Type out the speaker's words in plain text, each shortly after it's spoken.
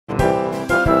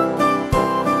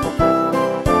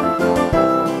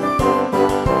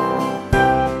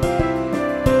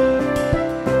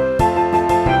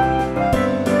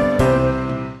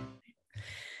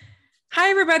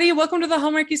everybody. Welcome to the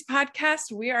Hallmarkies podcast.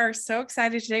 We are so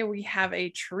excited today. We have a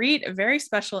treat, a very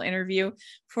special interview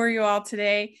for you all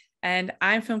today. And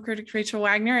I'm film critic Rachel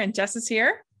Wagner, and Jess is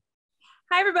here.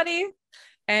 Hi, everybody.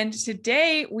 And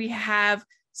today we have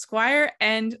Squire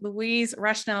and Louise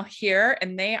Rushnell here,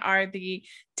 and they are the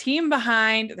team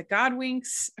behind the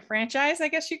Godwinks franchise, I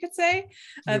guess you could say.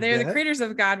 They're the creators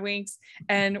of Godwinks,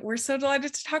 and we're so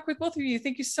delighted to talk with both of you.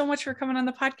 Thank you so much for coming on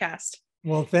the podcast.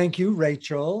 Well, thank you,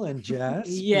 Rachel and Jess.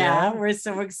 Yeah, we're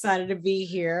so excited to be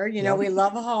here. You know, we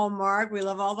love Hallmark. We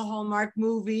love all the Hallmark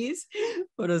movies,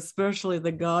 but especially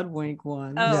the Godwink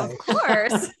ones. Oh, of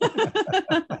course.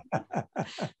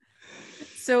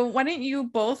 So why don't you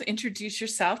both introduce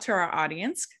yourself to our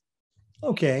audience?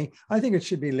 Okay, I think it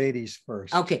should be ladies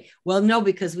first. Okay, well, no,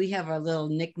 because we have our little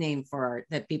nickname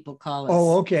that people call us.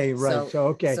 Oh, okay, right.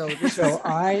 So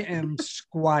I am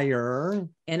Squire.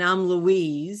 And I'm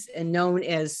Louise, and known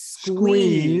as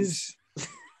Squeeze.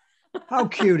 How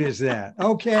cute is that?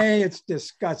 Okay, it's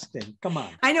disgusting. Come on.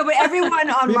 I know, but everyone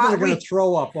on people are going to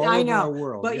throw up all over our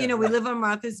world. But you know, we live on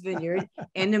Martha's Vineyard,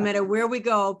 and no matter where we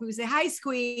go, people say, "Hi,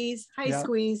 Squeeze, hi,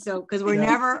 Squeeze." So because we're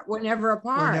never apart.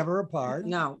 We're never apart.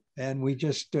 No. And we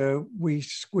just we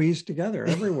squeeze together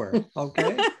everywhere.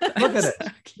 Okay, look at it.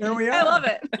 There we are. I love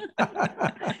it.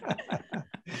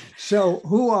 So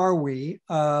who are we?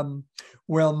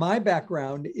 Well, my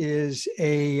background is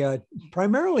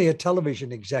primarily a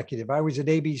television executive. I was at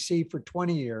ABC for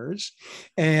 20 years,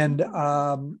 and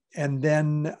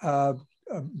then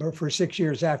for 6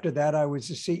 years after that, I was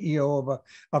the CEO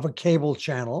of a cable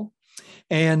channel.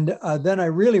 And then I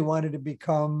really wanted to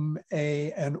become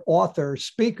an author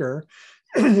speaker.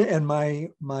 And my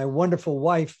wonderful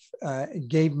wife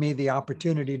gave me the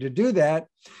opportunity to do that,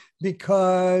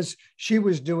 because she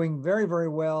was doing very, very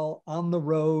well on the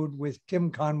road with Tim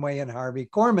Conway and Harvey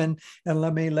Korman. And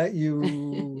let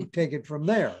you take it from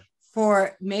there.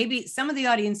 For maybe some of the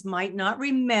audience might not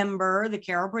remember the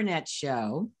Carol Burnett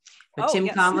show, but Tim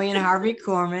Conway and Harvey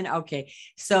Korman. Okay.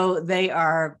 So they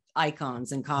are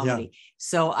icons in comedy. Yeah.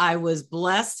 So I was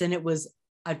blessed, and it was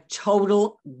a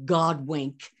total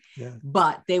Godwink,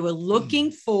 but they were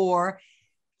looking for,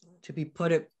 to be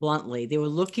put it bluntly, they were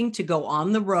looking to go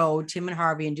on the road, Tim and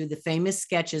Harvey, and do the famous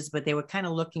sketches, but they were kind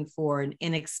of looking for an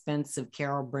inexpensive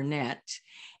Carol Burnett.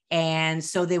 And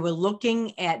so they were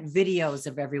looking at videos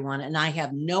of everyone. And I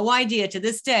have no idea to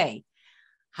this day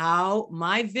how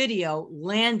my video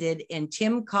landed in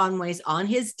Tim Conway's on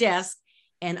his desk.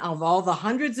 And of all the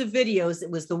hundreds of videos,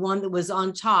 it was the one that was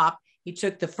on top. He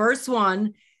took the first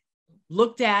one,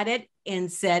 looked at it,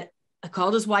 and said, I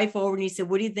called his wife over, and he said,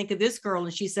 "What do you think of this girl?"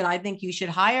 And she said, "I think you should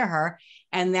hire her."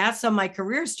 And that's how my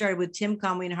career started, with Tim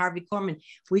Conway and Harvey Korman.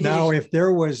 If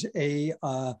there was a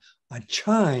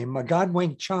chime, a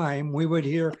Godwink chime, we would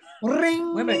hear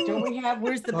ring. Wait a minute, don't we have?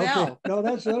 Where's the bell? No,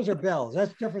 those are bells.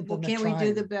 That's different than the chime. Can't we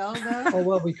do the bell though? Oh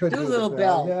well, we could do a little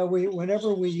bell. Yeah,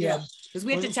 whenever we because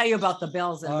we have to tell you about the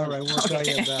bells. All right, we'll tell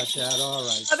you about that. All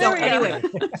right. So anyway,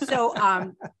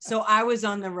 so I was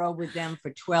on the road with them for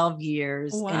 12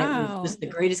 years, and it was just the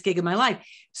greatest gig of my life.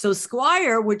 So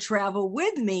Squire would travel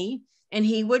with me, and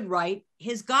he would write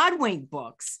his Godwink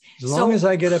books. As long as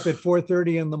I get up at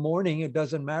 4:30 in the morning, it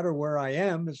doesn't matter where I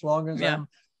am, as long as I'm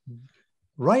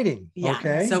writing. Yeah.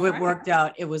 Okay. So it worked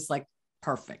out. It was like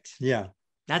perfect. Yeah.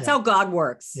 That's how God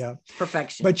works. Yeah.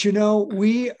 Perfection. But you know,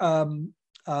 we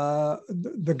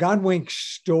the Godwink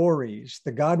stories,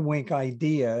 the Godwink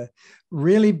idea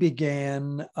really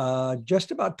began just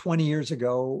about 20 years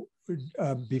ago,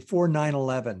 before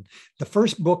 9/11. The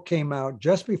first book came out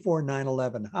just before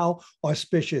 9/11. How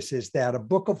auspicious is that? A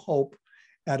book of hope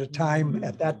at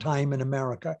that time in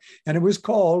America. And it was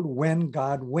called When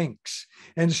God Winks.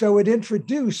 And so it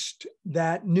introduced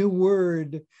that new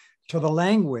word to the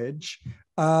language,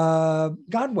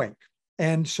 Godwink.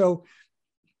 And so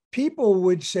people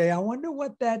would say, I wonder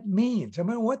what that means. I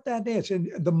wonder what that is.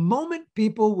 And the moment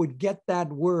people would get that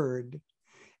word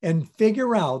and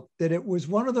figure out that it was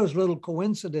one of those little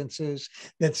coincidences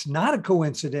that's not a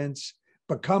coincidence,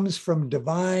 but comes from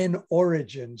divine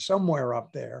origin somewhere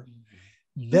up there,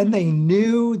 then they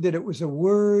knew that it was a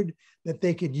word that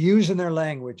they could use in their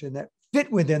language and that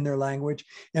fit within their language.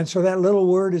 And so that little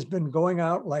word has been going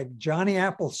out like Johnny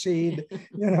Appleseed,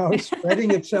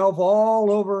 spreading itself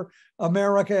all over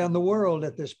America and the world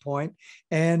at this point.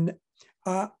 And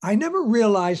I never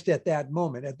realized at that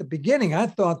moment, at the beginning, I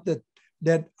thought that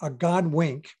a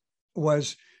Godwink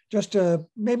was just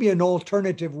maybe an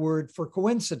alternative word for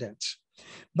coincidence.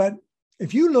 But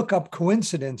if you look up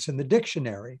coincidence in the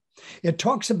dictionary, it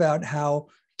talks about how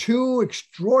two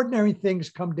extraordinary things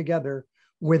come together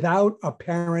without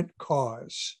apparent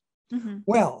cause. Mm-hmm.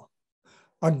 Well,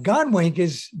 A Godwink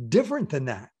is different than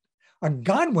that. A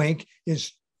Godwink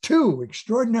is two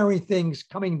extraordinary things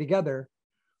coming together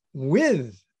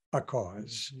with a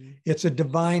cause. Mm-hmm. It's a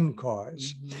divine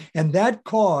cause. Mm-hmm. And that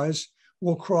cause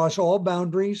will cross all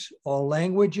boundaries, all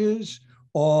languages,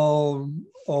 all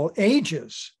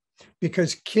ages,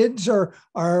 because kids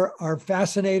are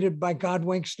fascinated by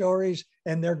Godwink stories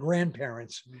and their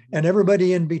grandparents and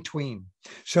everybody in between.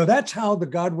 So that's how the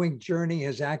Godwink journey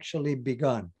has actually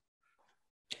begun.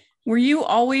 Were you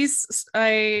always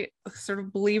a sort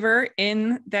of believer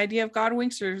in the idea of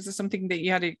Godwinks, or is this something that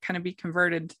you had to kind of be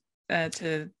converted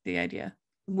to the idea?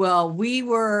 Well,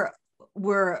 we're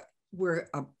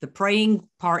the praying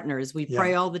partners. We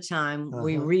pray all the time.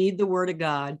 We read the Word of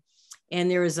God. And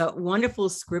there is a wonderful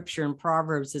scripture in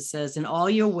Proverbs that says, in all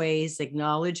your ways,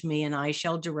 acknowledge me and I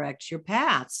shall direct your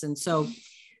paths. And so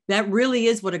that really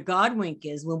is what a Godwink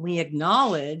is, when we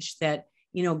acknowledge that,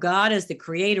 you know, God is the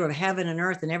creator of heaven and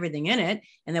earth and everything in it,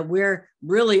 and that we're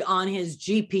really on his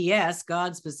GPS,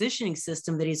 God's positioning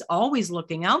system, that he's always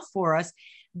looking out for us.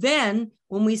 Then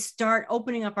when we start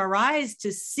opening up our eyes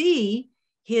to see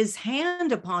his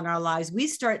hand upon our lives, we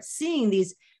start seeing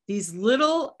these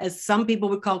little, as some people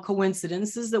would call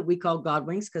coincidences, that we call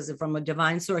Godwinks because they're from a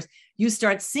divine source. You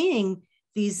start seeing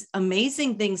these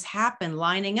amazing things happen,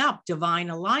 lining up, divine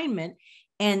alignment.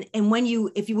 And when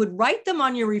if you would write them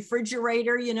on your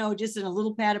refrigerator, you know, just in a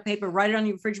little pad of paper, write it on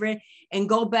your refrigerator and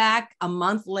go back a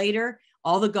month later,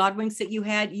 all the Godwinks that you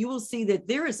had, you will see that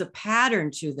there is a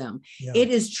pattern to them. Yeah. It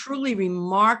is truly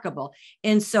remarkable.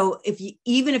 And so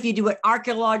even if you do an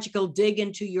archaeological dig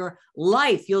into your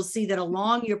life, you'll see that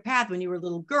along your path, when you were a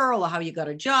little girl, or how you got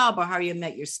a job, or how you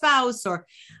met your spouse, or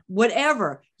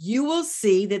whatever, you will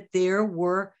see that there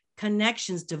were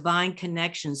connections, divine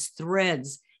connections,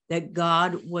 threads, that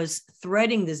God was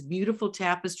threading this beautiful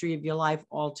tapestry of your life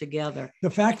all together. The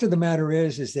fact of the matter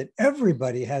is that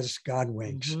everybody has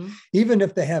Godwinks, even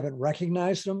if they haven't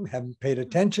recognized them, haven't paid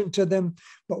attention to them.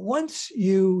 But once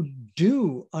you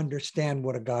do understand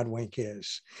what a Godwink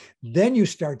is, then you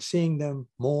start seeing them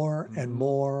more and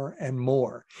more and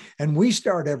more. And we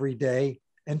start every day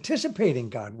anticipating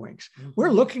Godwinks.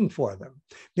 We're looking for them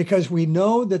because we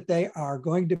know that they are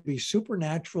going to be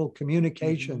supernatural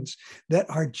communications that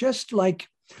are just like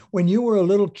when you were a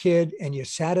little kid and you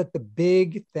sat at the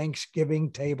big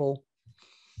Thanksgiving table.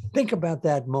 Think about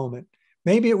that moment.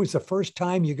 Maybe it was the first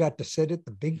time you got to sit at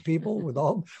the big people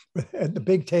at the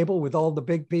big table with all the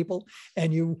big people.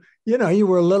 And you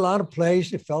were a little out of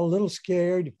place. You felt a little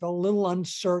scared. You felt a little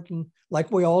uncertain,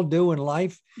 like we all do in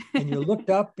life. And you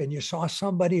looked up and you saw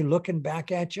somebody looking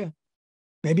back at you.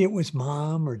 Maybe it was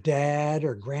mom or dad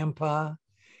or grandpa.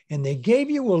 And they gave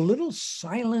you a little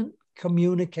silent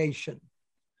communication.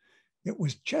 It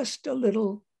was just a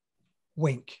little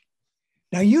wink.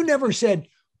 Now, you never said,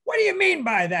 "What do you mean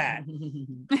by that?"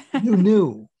 You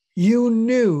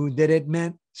knew that it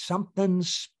meant something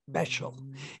special.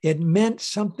 It meant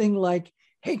something like,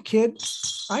 "Hey, kid,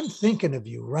 I'm thinking of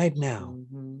you right now.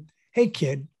 Hey,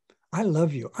 kid, I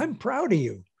love you. I'm proud of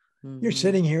you. You're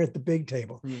sitting here at the big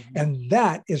table." And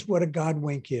that is what a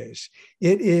Godwink is.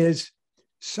 It is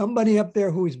somebody up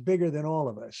there who is bigger than all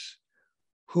of us,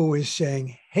 who is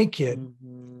saying, "Hey, kid,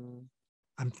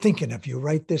 I'm thinking of you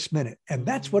right this minute." And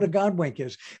that's what a Godwink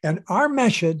is. And our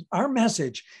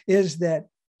message is that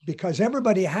because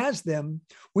everybody has them,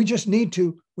 we need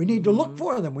to look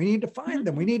for them. We need to find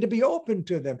them. We need to be open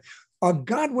to them. A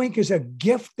Godwink is a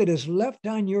gift that is left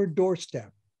on your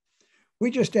doorstep. We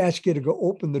just ask you to go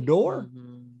open the door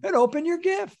and open your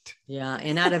gift. Yeah.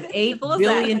 And out of 8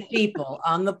 billion people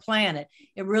on the planet,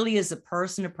 it really is a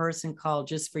person-to-person call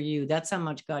just for you. That's how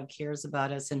much God cares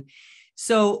about us. And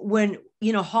so when,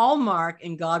 Hallmark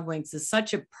and Godwinks is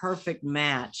such a perfect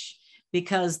match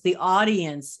because the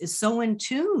audience is so in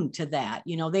tune to that,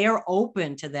 they are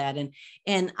open to that.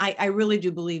 And I really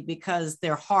do believe because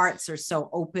their hearts are so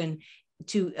open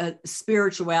to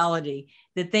spirituality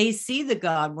that they see the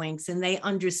Godwinks and they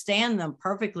understand them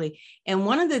perfectly. And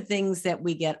one of the things that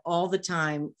we get all the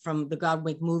time from the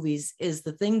Godwink movies is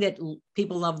the thing that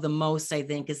people love the most, I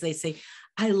think, is they say,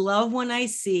 "I love when I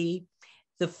see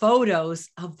the photos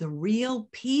of the real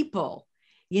people,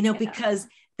 because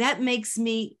that makes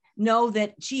me know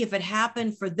that, gee, if it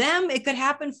happened for them, it could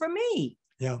happen for me."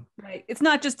 Yeah. Right. It's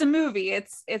not just a movie.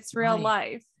 It's real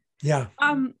life. Yeah.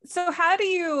 So how do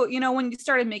you, when you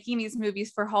started making these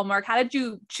movies for Hallmark, how did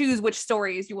you choose which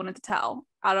stories you wanted to tell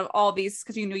out of all these?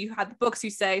 Because, you had the books, you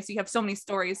say, so you have so many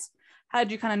stories. How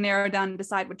did you kind of narrow down and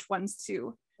decide which ones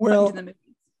to put into the movie?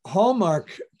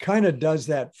 Hallmark kind of does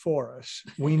that for us.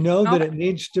 We know that it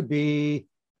needs to be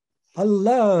a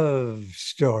love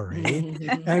story,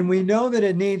 and we know that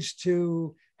it needs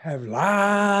to have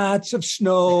lots of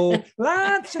snow,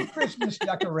 lots of Christmas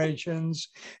decorations.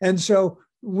 And so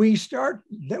we start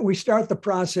the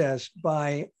process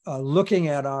by looking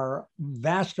at our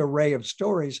vast array of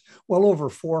stories, well over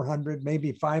 400,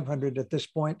 maybe 500 at this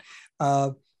point,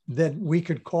 that we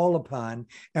could call upon.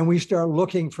 And we start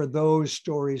looking for those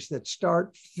stories that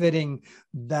start fitting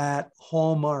that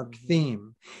hallmark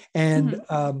theme. And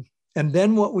and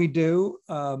then what we do,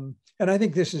 and I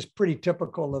think this is pretty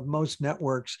typical of most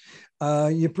networks,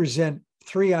 you present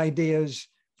 3 ideas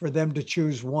for them to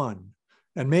choose one.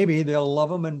 And maybe they'll love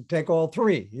them and take all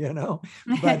 3, you know.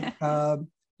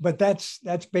 But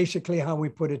that's basically how we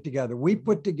put it together. We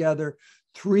put together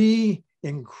 3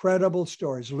 incredible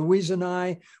stories. Louise and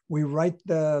I, we write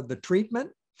the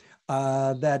treatment,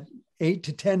 that 8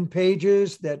 to 10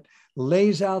 pages that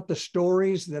lays out the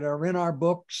stories that are in our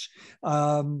books,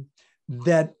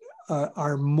 that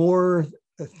are more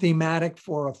thematic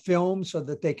for a film, so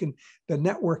that the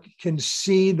network can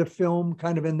see the film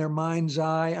kind of in their mind's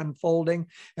eye unfolding.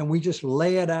 And we just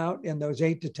lay it out in those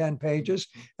 8 to 10 pages,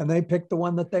 and they pick the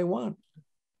one that they want.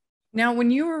 Now,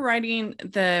 when you were writing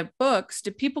the books,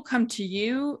 did people come to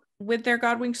you with their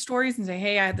Godwink stories and say,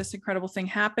 hey, I had this incredible thing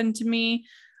happen to me?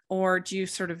 Or do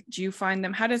you find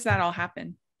them? How does that all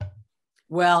happen?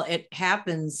 Well, it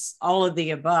happens all of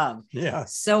the above. Yeah.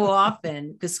 So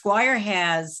often, because Squire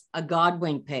has a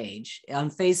Godwink page on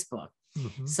Facebook.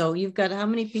 Mm-hmm. So you've got how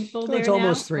many people there? It's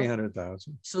almost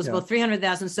 300,000. So it's about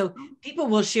 300,000. So people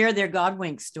will share their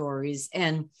Godwink stories.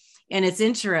 And it's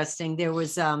interesting. There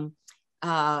was,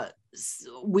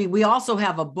 we also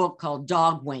have a book called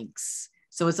Dogwinks.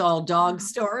 So it's all dog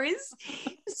stories.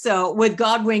 So with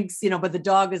Godwinks, but the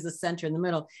dog is the center in the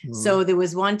middle. Mm-hmm. So there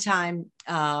was one time,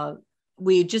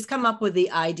 we just come up with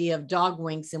the idea of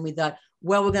Dogwinks, and we thought,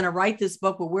 well, we're going to write this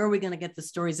book, but where are we going to get the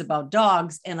stories about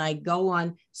dogs? And I go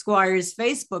on Squire's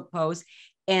Facebook post,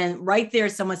 and right there,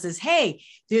 someone says, hey,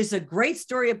 there's a great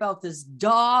story about this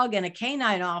dog and a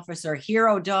canine officer,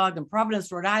 hero dog in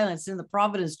Providence, Rhode Island. It's in the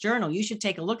Providence Journal. You should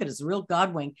take a look at it. It's a real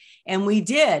Godwink. And we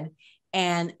did.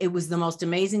 And it was the most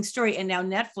amazing story. And now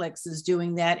Netflix is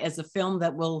doing that as a film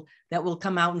that will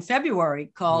come out in February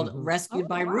called Rescued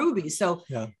by Ruby. So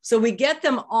we get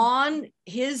them on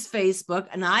his Facebook,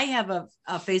 and I have a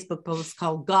Facebook post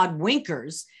called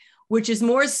Godwinkers, which is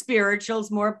more spiritual. It's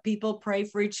more people pray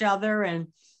for each other. And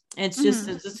it's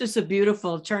just a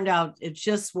beautiful, it turned out, it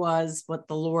just was what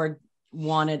the Lord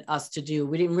wanted us to do.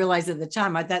 We didn't realize at the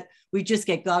time. I thought we just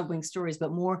get Godwink stories,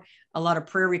 but a lot of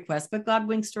prayer requests, but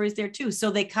Godwink stories there too.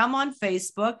 So they come on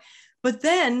Facebook, but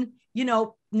then,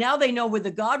 now they know we're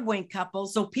the Godwink couple.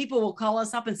 So people will call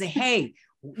us up and say, hey,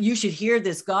 you should hear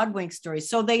this Godwink story.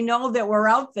 So they know that we're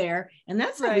out there, and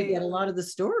that's how we get a lot of the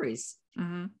stories.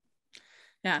 Mm-hmm.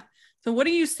 Yeah. So what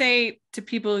do you say to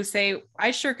people who say,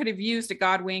 I sure could have used a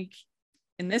Godwink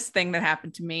in this thing that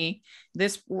happened to me?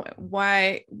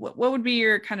 What would be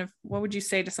your what would you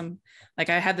say to some,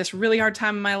 like, I had this really hard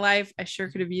time in my life, I sure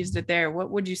could have used it there? What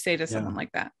would you say to someone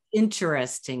like that?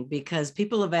 Interesting, because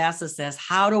people have asked us this,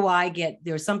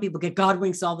 there's some people get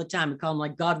Godwinks all the time. We call them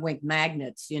like Godwink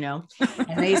magnets, and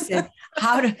they said,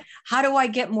 how do I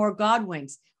get more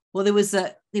Godwinks? Well, there was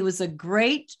a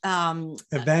great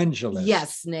evangelist.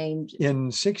 Yes, named in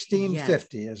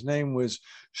 1650. Yes. His name was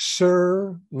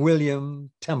Sir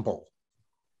William Temple.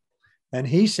 And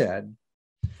he said,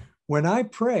 when I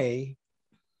pray,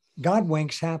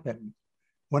 Godwinks happen.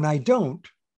 When I don't,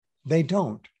 they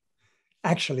don't.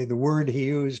 Actually, the word he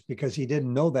used, because he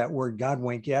didn't know that word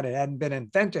Godwink yet, it hadn't been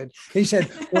invented. He said,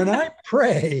 when I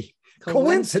pray,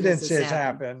 coincidences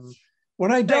happen.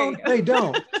 When I don't, they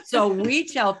don't. So we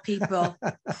tell people,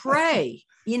 pray.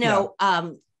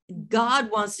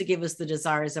 God wants to give us the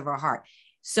desires of our heart.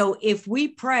 So if we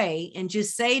pray and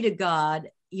just say to God,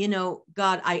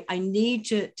 God, I need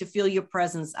to feel your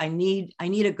presence. I need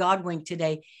a Godwink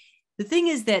today. The thing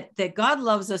is that God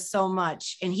loves us so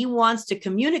much, and he wants to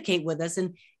communicate with us.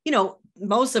 And,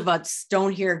 most of us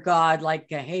don't hear God like,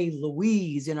 hey,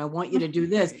 Louise, I want you to do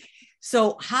this.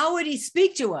 So how would he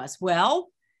speak to us? Well,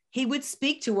 he would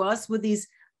speak to us with these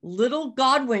little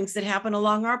Godwinks that happen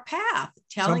along our path,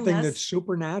 telling something us that's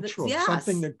supernatural,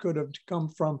 something that could have come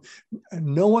from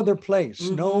no other place,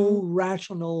 no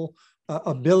rational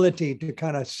ability to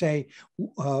kind of say,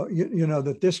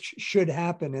 that this should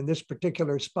happen in this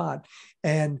particular spot.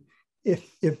 And if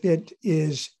it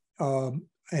is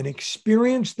an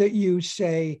experience that you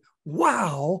say,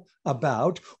 wow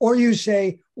about, or you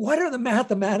say, what are the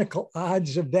mathematical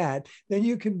odds of that? Then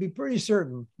you can be pretty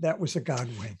certain that was a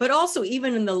Godwink. But also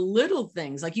even in the little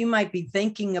things, like you might be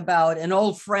thinking about an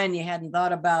old friend you hadn't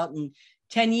thought about in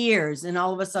 10 years, and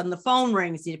all of a sudden the phone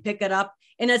rings, you pick it up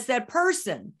and it's that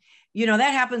person. That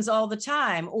happens all the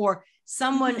time. Or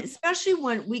someone, especially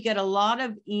when we get a lot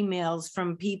of emails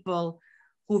from people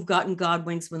who've gotten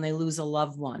Godwinks when they lose a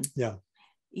loved one. Yeah.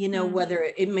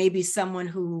 Whether it may be someone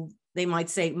who they might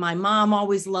say, my mom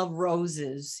always loved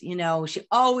roses. She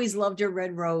always loved her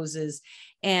red roses,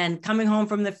 and coming home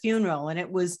from the funeral, and it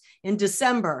was in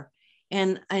December.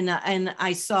 And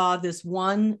I saw this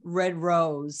one red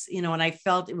rose, and I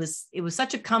felt it was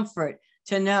such a comfort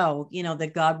to know,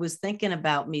 that God was thinking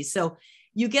about me. So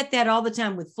you get that all the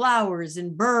time with flowers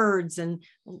and birds, and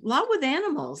a lot with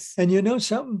animals. And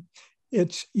something,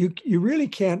 it's you really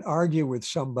can't argue with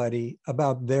somebody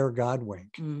about their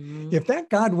Godwink. Mm-hmm. If that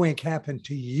Godwink happened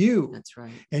to you, that's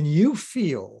right, and you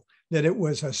feel that it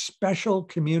was a special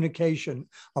communication,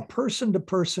 a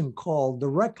person-to-person call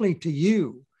directly to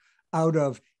you out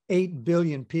of 8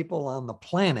 billion people on the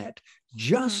planet,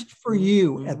 just for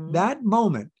you at that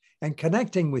moment and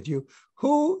connecting with you,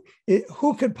 who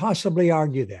could possibly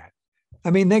argue that?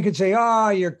 I mean, they could say,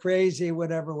 oh, you're crazy,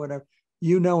 whatever.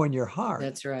 In your heart,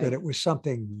 that's right, that it was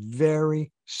something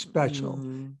very special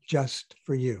just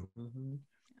for you.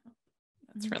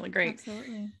 That's really great.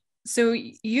 Absolutely. So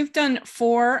you've done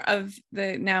 4 of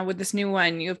now with this new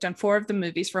one, you've done 4 of the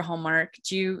movies for Hallmark.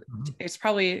 It's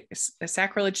probably a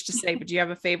sacrilege to say, but do you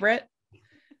have a favorite?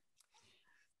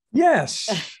 Yes.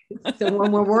 The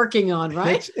one we're working on,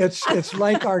 right? It's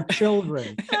like our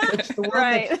children. It's the one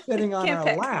that's sitting on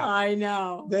our lap. I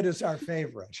know. That is our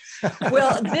favorite.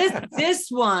 Well, this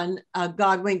one,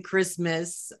 Godwink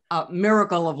Christmas,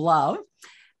 Miracle of Love,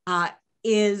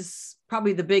 is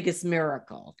probably the biggest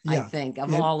miracle, I think,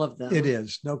 of all of them. It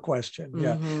is, no question.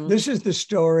 Yeah. This is the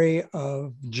story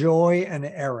of Joy and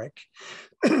Eric.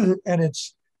 And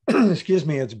it's,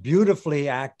 it's beautifully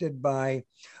acted by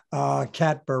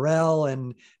Kat Burrell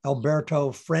and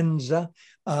Alberto Frenza.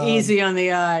 Easy on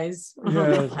the eyes.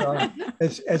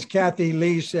 Yes, as Kathy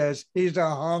Lee says, he's a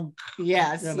hunk.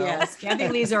 Yes, yes. Kathy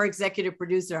Lee's our executive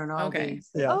producer on all these.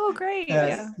 Yeah. Oh, great.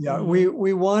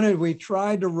 We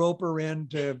tried to rope her in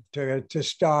to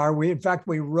star. In fact,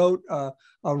 we wrote a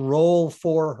role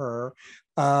for her,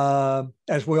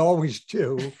 as we always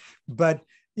do, but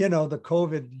the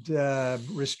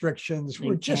COVID restrictions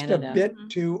were just a bit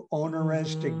too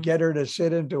onerous to get her to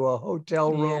sit into a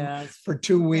hotel room for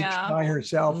 2 weeks by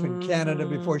herself in Canada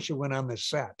before she went on the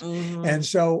set. And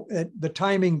so the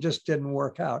timing just didn't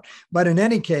work out. But in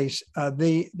any case,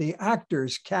 the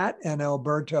actors, Kat and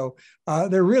Alberto,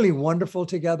 they're really wonderful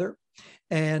together.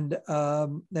 And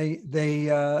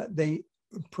they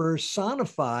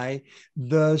personify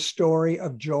the story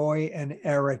of Joy and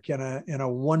Eric in a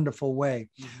wonderful way.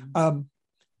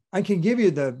 I can give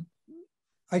you the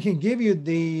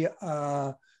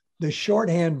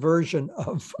shorthand version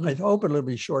of, I hope it'll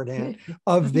be shorthand,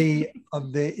 of the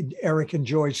Eric and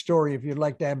Joy story, if you'd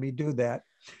like to have me do that.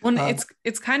 Well,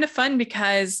 it's kind of fun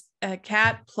because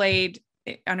Kat played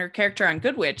on her character on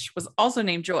Good Witch was also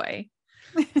named Joy.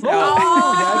 That's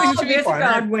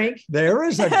Godwink. There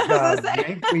is a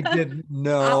Godwink. We didn't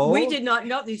know. We did not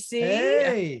know. You see?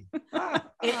 Hey.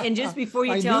 And just before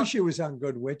you I tell, knew she was on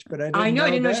Good Witch, but I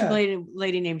didn't know she played a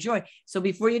lady named Joy. So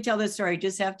before you tell this story, I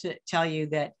just have to tell you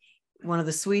that one of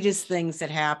the sweetest things that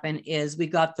happened is we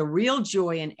got the real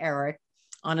Joy and Eric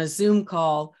on a Zoom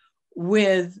call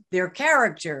with their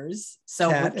characters. So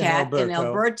with Kat and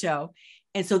Alberto.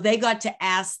 And so they got to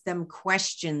ask them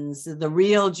questions, the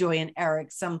real Joy and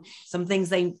Eric, some things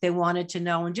they wanted to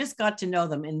know, and just got to know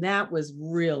them. And that was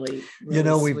really,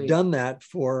 really we've sweet. done that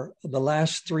for the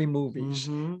last 3 movies.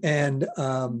 And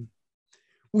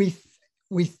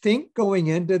we think going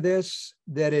into this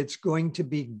that it's going to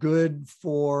be good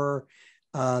for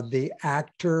the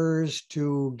actors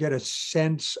to get a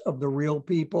sense of the real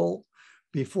people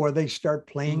before they start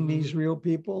playing these real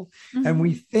people. And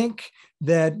we think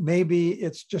that maybe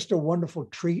it's just a wonderful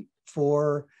treat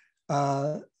for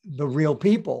the real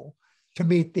people to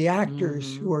meet the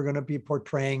actors who are going to be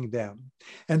portraying them.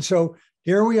 And so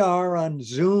here we are on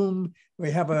Zoom.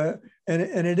 We have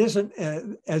and it isn't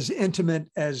as intimate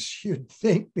as you'd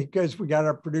think, because we got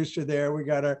our producer there, we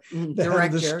got our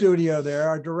the studio there,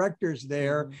 our director's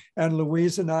there, and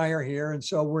Louise and I are here. And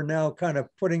so we're now kind of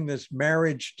putting this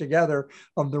marriage together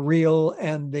of the real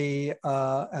and the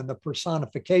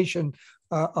personification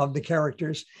of the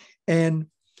characters. And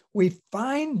we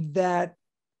find that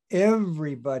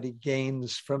everybody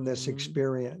gains from this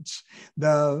experience.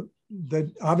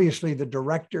 obviously the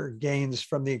director gains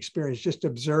from the experience, just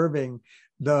observing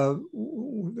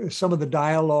some of the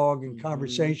dialogue and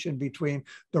conversation between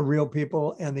the real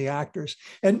people and the actors.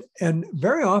 And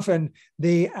very often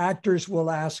the actors will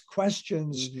ask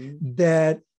questions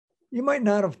that you might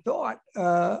not have thought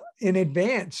in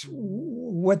advance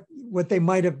what they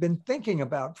might have been thinking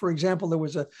about. For example, there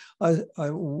was a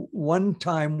one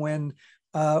time when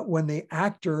the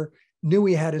actor knew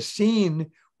he had a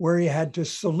scene where he had to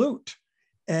salute.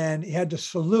 And he had to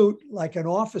salute like an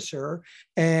officer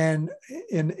and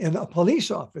in a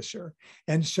police officer.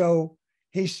 And so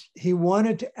he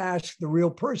wanted to ask the real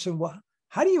person, well,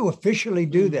 how do you officially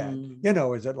do that? You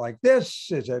know, is it like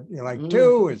this? Is it like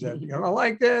two? Is it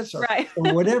like this or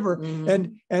whatever?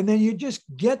 And then you just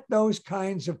get those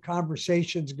kinds of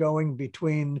conversations going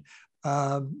between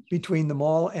them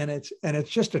all, and it's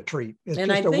just a treat. It's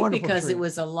and just I think because treat. it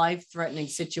was a life-threatening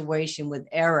situation with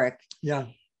Eric. Yeah.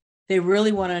 They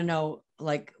really want to know,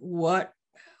 like, what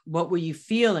were you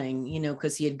feeling? You know,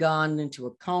 because he had gone into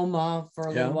a coma for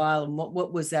a little while. And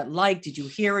what was that like? Did you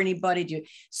hear anybody?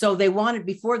 So they wanted,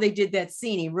 before they did that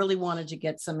scene, he really wanted to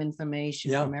get some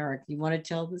information from Eric. You want to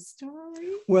tell the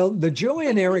story? Well, the Joy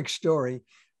and Eric story,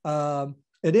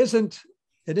 it isn't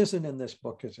in this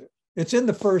book, is it? It's in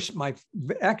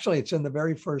it's in the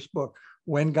very first book,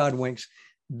 When God Winks.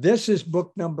 This is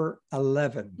book number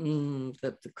 11.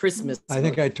 The Christmas. I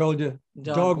think I told you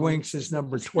Godwinks is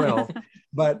number 12.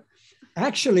 But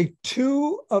actually,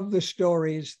 2 of the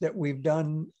stories that we've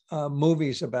done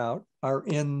movies about are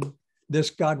in this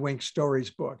Godwink Stories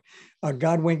book.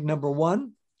 Godwink number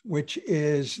 1, which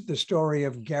is the story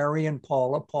of Gary and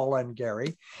Paula and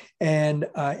Gary. And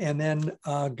then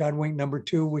Godwink number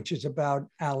 2, which is about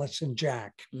Alice and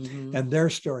Jack and their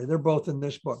story. They're both in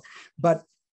this book. But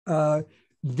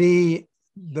the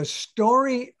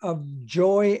story of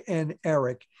Joy and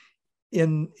Eric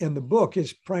in the book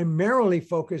is primarily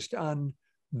focused on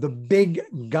the big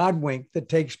Godwink that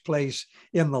takes place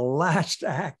in the last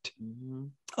act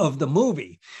of the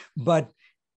movie. But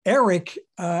Eric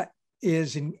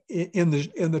is in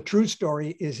the true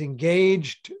story is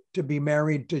engaged to be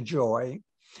married to Joy,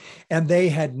 and they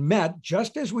had met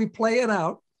just as we play it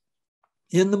out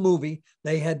in the movie.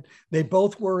 They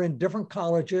both were in different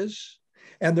colleges.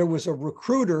 And there was a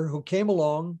recruiter who came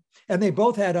along, and they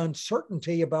both had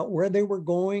uncertainty about where they were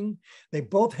going. They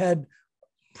both had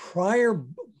prior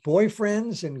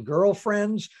boyfriends and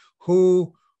girlfriends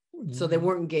who. So they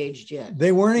weren't engaged yet.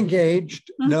 They weren't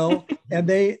engaged, no. And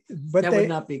that would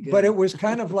not be good. But it was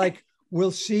kind of like, we'll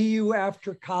see you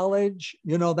after college,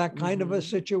 that kind of a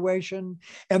situation.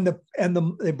 And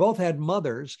they both had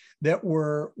mothers that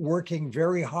were working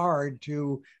very hard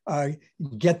to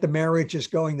get the marriages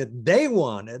going that they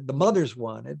wanted, the mothers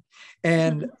wanted.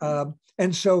 And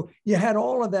so you had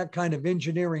all of that kind of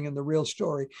engineering in the real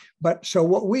story. But so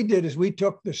what we did is we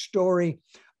took the story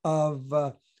of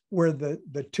where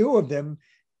the 2 of them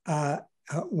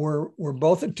were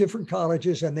both at different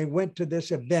colleges, and they went to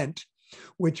this event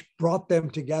which brought them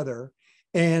together,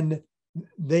 and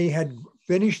they had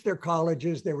finished their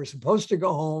colleges. They were supposed to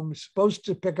go home, supposed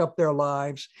to pick up their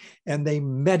lives, and they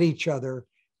met each other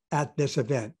at this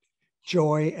event,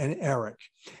 Joy and Eric.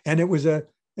 And it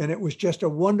was just a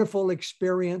wonderful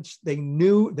experience.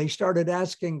 They started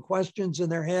asking questions in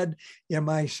their head. Am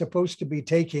I supposed to be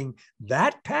taking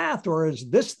that path, or is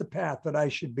this the path that I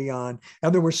should be on?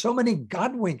 And there were so many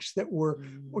Godwinks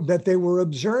that they were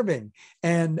observing.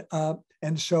 And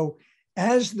so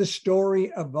as the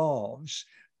story evolves,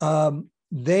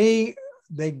 they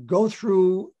go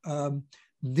through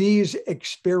these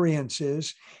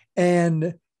experiences,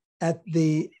 and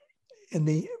in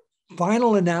the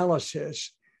final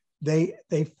analysis, they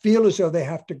feel as though they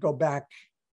have to go back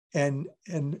and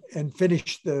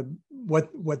finish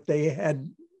what they had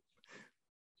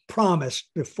promised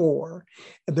before,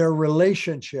 their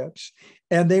relationships,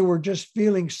 and they were just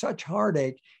feeling such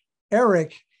heartache.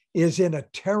 Eric is in a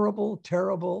terrible,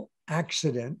 terrible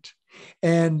accident,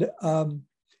 and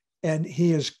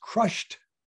he is crushed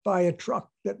by a truck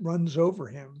that runs over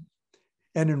him.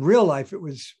 And in real life, it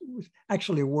was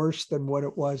actually worse than what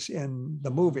it was in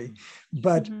the movie.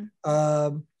 But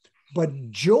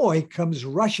Joy comes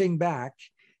rushing back,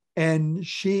 and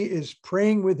she is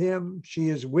praying with him. She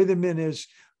is with him in his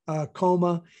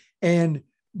coma, and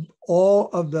all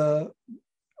of the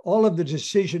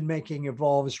decision making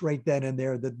evolves right then and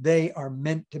there, that they are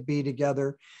meant to be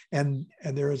together. And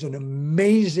there is an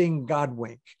amazing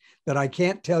Godwink that I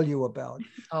can't tell you about.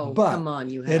 Oh, but come on,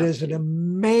 you have it is an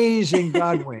amazing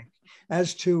Godwink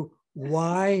as to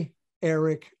why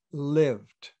Eric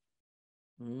lived.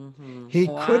 He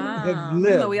couldn't have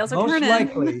lived, most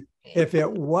likely, if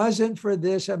it wasn't for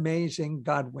this amazing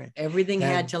Godwink. Everything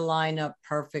had to line up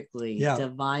perfectly. Yeah.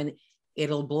 Divine.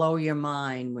 It'll blow your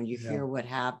mind when you hear what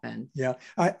happened. Yeah.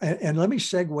 And let me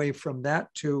segue from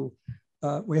that to,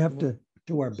 we have to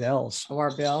do our bells. Oh,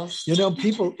 our bells? You know,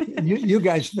 people, you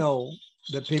guys know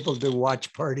that people do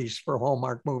watch parties for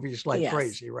Hallmark movies like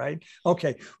crazy, right?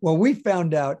 Okay. Well, we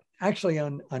found out actually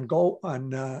on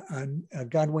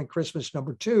Godwink Christmas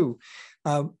 #2,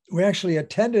 we actually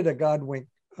attended a Godwink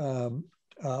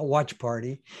watch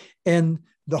party, and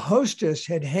the hostess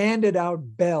had handed out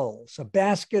bells, a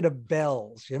basket of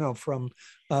bells, you know, from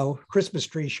a Christmas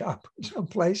tree shop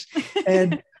someplace.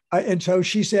 And so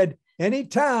she said,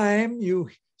 anytime you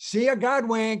see a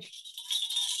Godwink,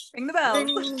 ring the bell.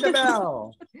 Ring the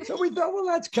bell. So we thought, well,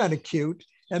 that's kind of cute.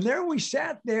 And there we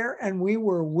sat there, and we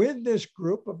were with this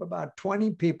group of about 20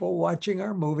 people watching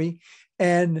our movie,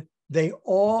 and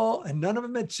and none of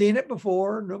them had seen it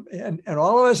before. And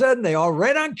all of a sudden, they all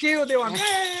right on cue. They went,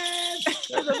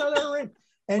 there's another ring.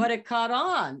 But it caught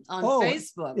on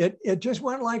Facebook. It just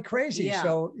went like crazy. Yeah.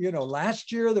 So, you know,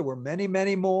 last year there were many,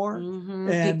 many more. Mm-hmm.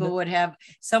 And people would have,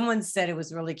 someone said it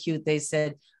was really cute. They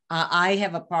said, I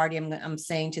have a party. I'm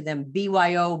saying to them,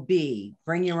 BYOB,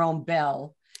 bring your own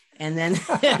bell. And then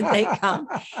they come,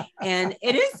 and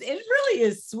it really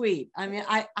is sweet. I mean,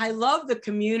 I love the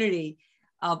community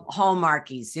of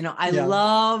Hallmarkies. You know, I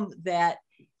love that,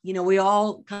 you know, we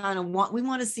all kind of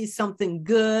want to see something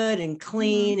good and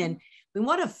clean, and we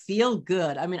want to feel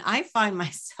good. I mean, I find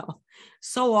myself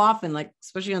so often, like,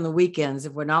 especially on the weekends,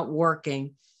 if we're not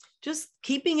working, just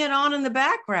keeping it on in the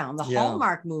background, the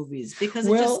Hallmark movies, because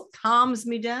it just calms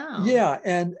me down. Yeah.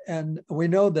 And we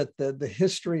know that the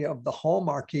history of the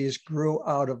Hallmarkies grew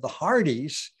out of the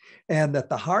Hardys, and that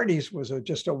the Hardys was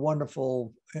just a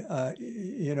wonderful,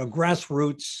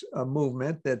 grassroots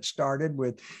movement that started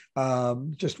with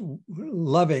just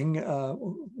loving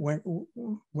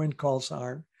When Calls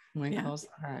Heart. When Calls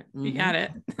Heart. Mm-hmm. You got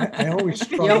it. I always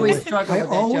struggle. I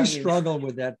always struggle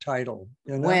with that title.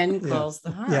 You know? When Calls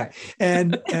the Heart. Yeah,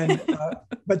 and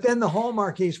but then the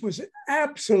Hallmarkies was an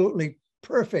absolutely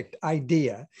perfect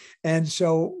idea, and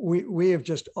so we have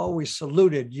just always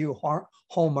saluted you,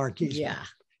 Hallmarkies. Yeah,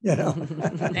 you know.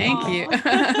 Thank you.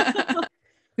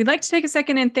 We'd like to take a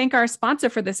second and thank our sponsor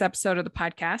for this episode of the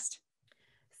podcast.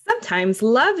 Sometimes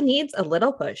love needs a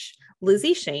little push.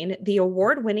 Lizzie Shane, the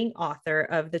award-winning author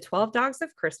of The 12 Dogs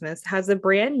of Christmas, has a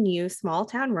brand new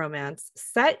small-town romance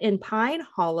set in Pine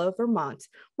Hollow, Vermont,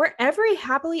 where every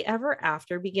happily ever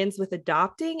after begins with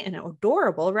adopting an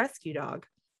adorable rescue dog.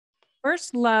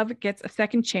 First love gets a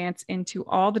second chance into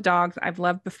All the Dogs I've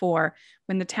Loved Before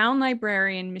when the town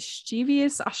librarian,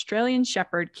 mischievous Australian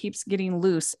Shepherd, keeps getting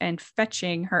loose and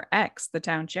fetching her ex, the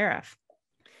town sheriff.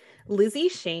 Lizzie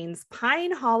Shane's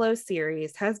Pine Hollow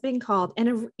series has been called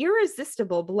an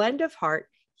irresistible blend of heart,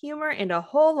 humor, and a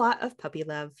whole lot of puppy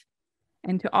love.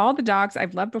 And To All the Dogs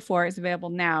I've Loved Before is available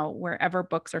now wherever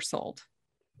books are sold.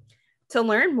 To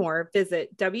learn more,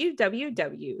 visit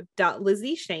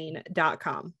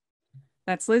www.lizzieshane.com.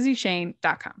 That's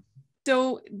lizzieshane.com.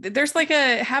 So there's like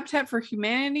a Habitat for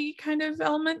Humanity kind of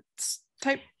elements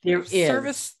type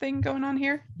service thing going on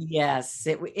here? Yes,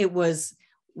 it was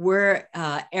where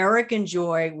Eric and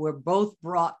Joy were both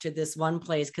brought to this one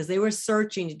place because they were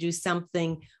searching to do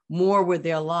something more with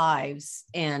their lives.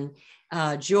 And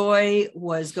Joy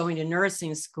was going to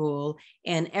nursing school,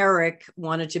 and Eric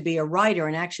wanted to be a writer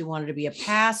and actually wanted to be a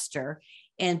pastor.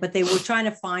 But they were trying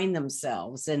to find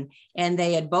themselves, and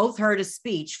they had both heard a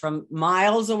speech from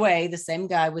miles away. The same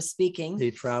guy was speaking.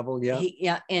 He traveled,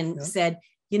 said,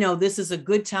 you know, this is a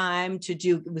good time to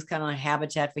do, it was kind of like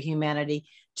Habitat for Humanity,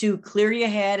 to clear your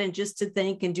head and just to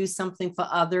think and do something for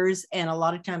others. And a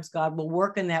lot of times God will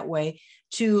work in that way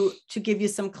to give you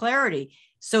some clarity.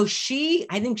 So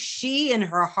I think she in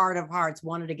her heart of hearts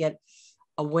wanted to get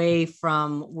away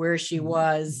from where she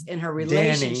was in her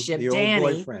relationship. Danny,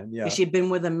 old boyfriend, she'd been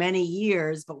with him many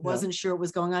years, but wasn't sure what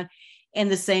was going on. And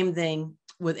the same thing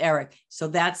with Eric. So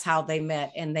that's how they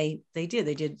met. And they did.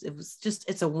 It was just,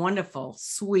 it's a wonderful,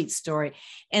 sweet story.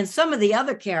 And some of the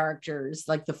other characters,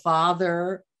 like the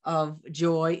father of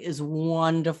Joy is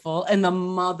wonderful. And the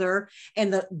mother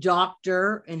and the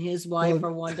doctor and his wife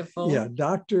are wonderful. Yeah.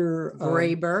 Dr.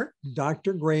 Graber.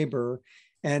 Dr. Graber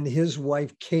and his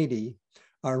wife, Katie,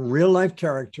 are real life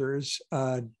characters.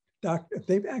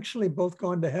 They've actually both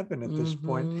gone to heaven at this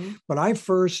point, but I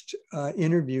first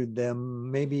interviewed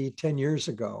them maybe 10 years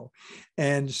ago.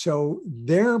 And so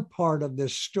their part of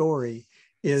this story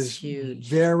is huge.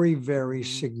 Very, very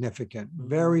significant,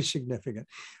 very significant.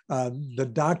 The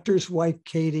doctor's wife,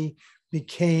 Katie,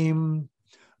 became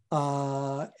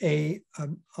a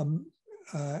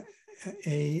not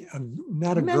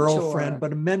a girlfriend,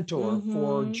 but a mentor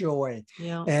for Joy.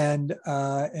 Yeah. And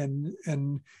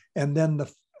then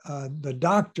the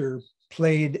doctor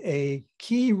played a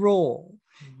key role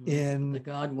in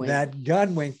that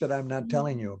Godwink that I'm not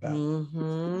telling you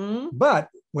about. But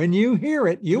when you hear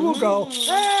it, you will go,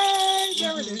 hey,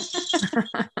 there it is.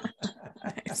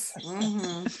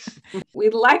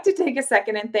 We'd like to take a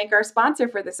second and thank our sponsor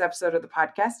for this episode of the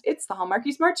podcast. It's the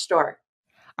Hallmarkies merch store.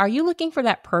 Are you looking for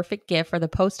that perfect gift for the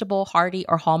postable, hardy,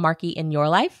 or Hallmarky in your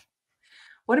life?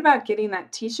 What about getting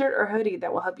that t-shirt or hoodie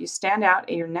that will help you stand out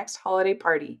at your next holiday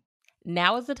party?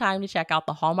 Now is the time to check out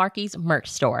the Hallmarkies merch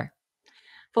store.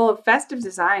 Full of festive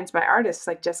designs by artists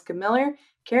like Jessica Miller,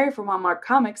 Carrie from Hallmark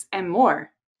Comics, and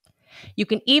more. You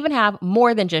can even have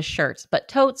more than just shirts, but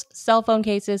totes, cell phone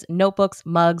cases, notebooks,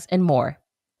 mugs, and more.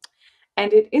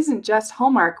 And it isn't just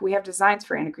Hallmark. We have designs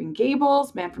for Anna Green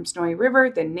Gables, Man from Snowy River,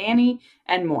 The Nanny,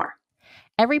 and more.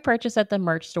 Every purchase at the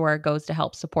merch store goes to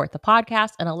help support the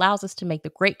podcast and allows us to make the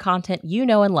great content you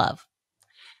know and love.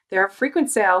 There are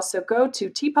frequent sales, so go to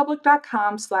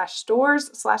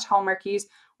tpublic.com/stores/Hallmarkies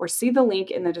or see the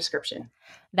link in the description.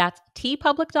 That's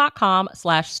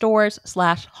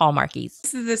tpublic.com/stores/Hallmarkies.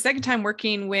 This is the second time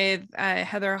working with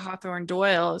Heather Hawthorne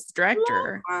Doyle as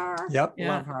director. Love her. Yep.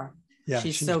 Yeah. Love her. Yeah,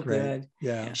 she's so great. good.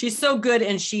 Yeah. She's so good.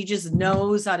 And she just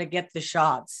knows how to get the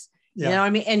shots. Yeah. You know what I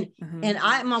mean? And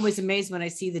I'm always amazed when I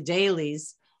see the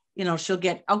dailies, you know, she'll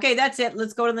get, okay, that's it.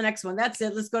 Let's go to the next one. That's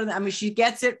it. Let's go to I mean, she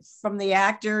gets it from the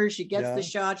actor. She gets the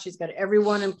shot. She's got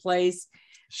everyone in place.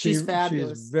 She's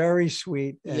fabulous. She's very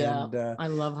sweet. And I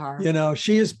love her. You know,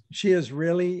 she has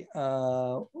really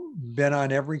been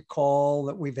on every call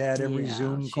that we've had, every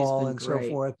Zoom call and so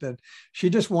forth. And she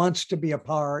just wants to be a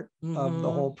part of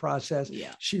the whole process.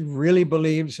 Yeah. She really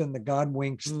believes in the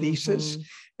Godwinks thesis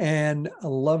and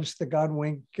loves the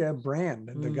Godwink brand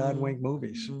and the Godwink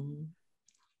movies.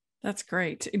 That's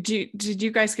great. Did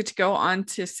you guys get to go on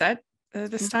to set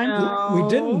this time? No. We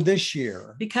didn't this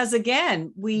year because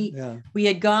again we had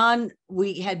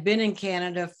been in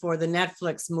Canada for the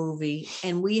Netflix movie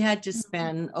and we had to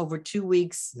spend over 2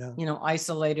 weeks you know,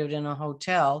 isolated in a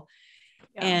hotel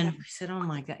and we said, oh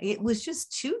my God, it was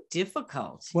just too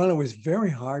difficult. Well, it was very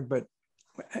hard, but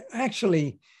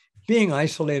actually being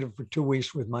isolated for 2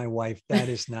 weeks with my wife, that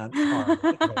is not hard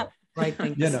at all. Right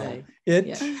thing to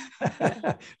say.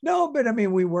 No, but I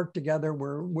mean, we work together. It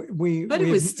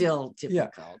was still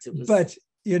difficult. It was, but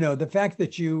you know, the fact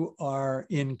that you are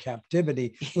in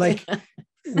captivity, like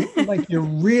you're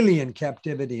really in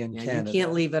captivity in Canada. You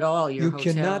can't leave at all. You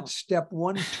cannot step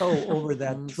one toe over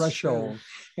that threshold. True.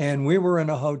 And we were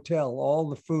in a hotel. All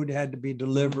the food had to be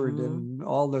delivered and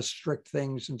all the strict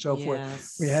things and so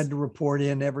forth. We had to report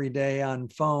in every day on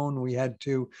phone. We had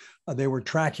to, they were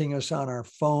tracking us on our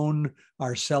phone,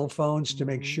 our cell phones to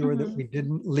make sure that we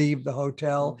didn't leave the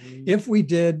hotel. If we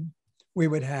did, we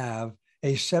would have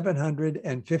a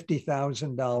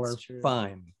 $750,000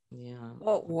 fine. Yeah.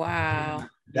 Oh, wow.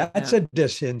 That's a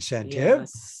disincentive.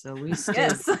 Yes. So we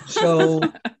so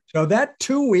that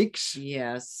 2 weeks,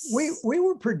 we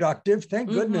were productive. Thank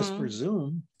goodness for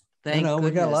Zoom. We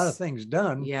got a lot of things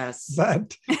done. Yes.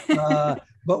 But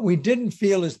we didn't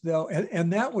feel as though,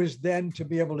 and that was then to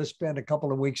be able to spend a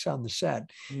couple of weeks on the set.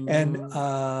 And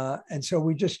so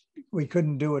we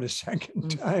couldn't do it a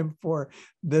second time for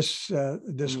this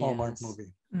Hallmark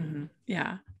movie.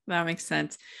 Yeah, that makes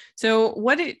sense. So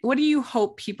what do you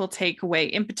hope people take away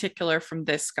in particular from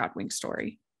this Godwink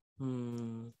story?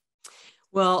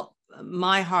 Well,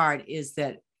 my heart is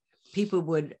that people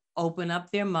would open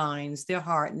up their minds, their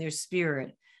heart, and their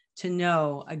spirit to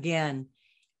know, again,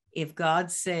 if God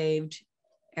saved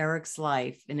Eric's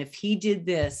life, and if he did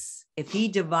this, if he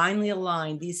divinely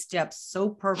aligned these steps so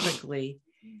perfectly,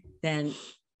 then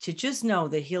to just know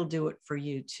that he'll do it for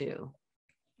you too.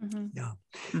 Yeah.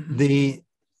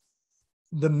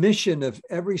 The mission of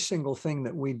every single thing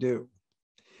that we do,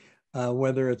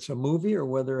 whether it's a movie or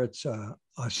whether it's a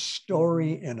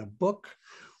story in a book,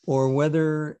 or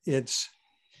whether it's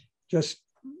just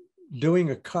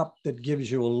doing a cup that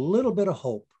gives you a little bit of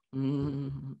hope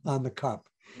on the cup,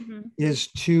 is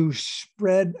to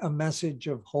spread a message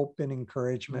of hope and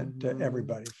encouragement to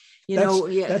everybody.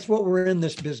 That's what we're in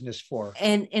this business for.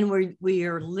 And we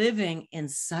are living in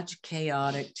such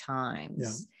chaotic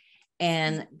times.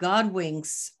 And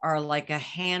Godwinks are like a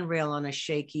handrail on a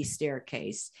shaky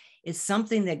staircase. It's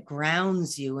something that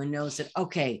grounds you and knows that,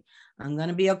 okay, I'm going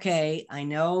to be okay. I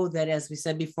know that, as we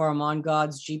said before, I'm on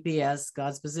God's GPS,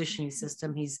 God's positioning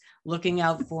system. He's looking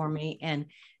out for me. And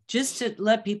just to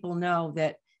let people know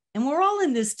that, and we're all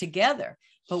in this together.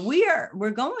 but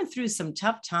we're going through some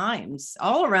tough times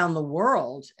all around the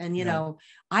world. And, you know,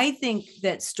 I think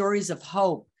that stories of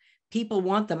hope, people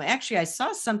want them. Actually, I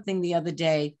saw something the other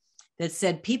day that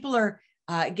said people are,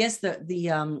 I guess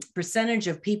the percentage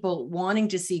of people wanting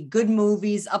to see good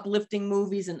movies, uplifting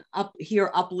movies, and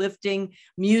hear uplifting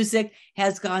music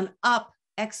has gone up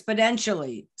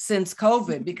exponentially since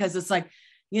COVID, because it's like,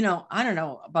 you know, I don't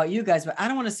know about you guys, but I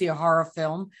don't want to see a horror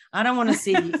film. I don't want to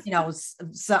see, you know,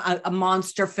 a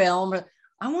monster film.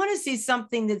 I want to see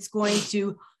something that's going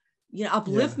to, you know,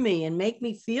 uplift me and make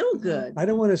me feel good. I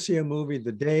don't want to see a movie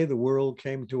the day the world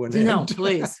came to an end. No,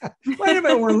 please. Wait a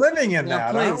minute, we're living in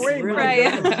that, aren't we? Really,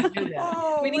 Right.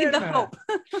 Oh, We need the hope.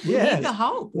 Yes. We need the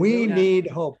hope. We need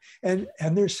hope. And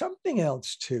there's something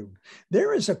else too.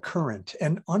 There is a current,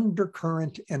 an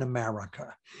undercurrent in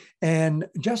America. And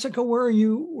Jessica, where are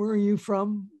you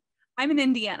from? I'm in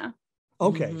Indiana.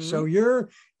 Okay, so you're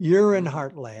in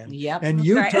Heartland. Yep. And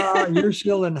Utah, you're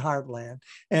still in Heartland.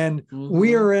 And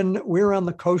we're on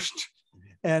the coast,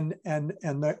 and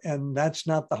that's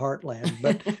not the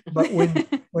Heartland. But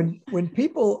when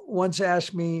people once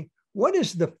asked me, what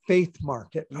is the faith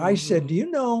market? I said, do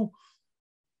you know,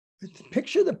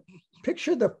 picture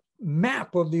the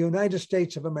map of the United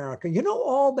States of America. You know,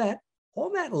 all that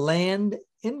land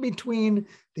in between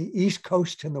the East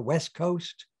Coast and the West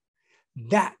Coast?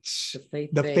 That's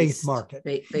the faith market.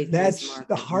 That's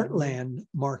the heartland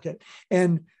market.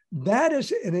 And that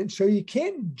is, and so you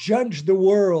can't judge the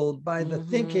world by the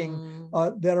thinking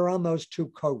that are on those two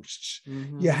coasts.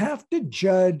 You have to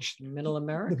judge Middle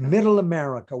America. Middle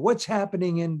America, what's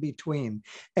happening in between.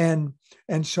 And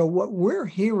so what we're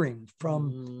hearing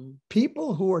from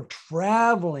people who are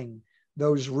traveling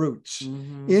those routes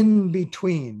in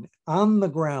between, on the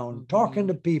ground, talking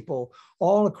to people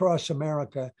all across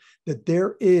America, that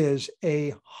there is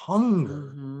a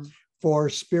hunger for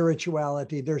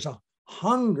spirituality. There's a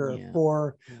hunger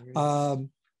for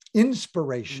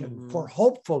inspiration, for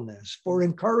hopefulness, for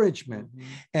encouragement.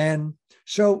 And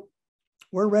so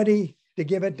we're ready to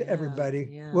give it to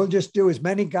everybody. We'll just do as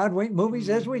many Godwink movies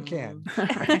as we can. So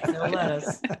let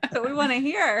us. So we want to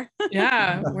hear.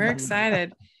 Yeah, we're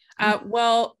excited.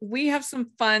 Well, we have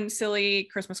some fun, silly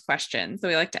Christmas questions that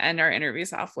we like to end our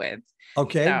interviews off with.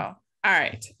 Okay. So, all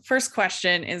right. First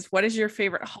question is, what is your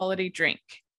favorite holiday drink?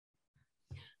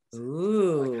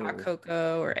 Ooh. Like hot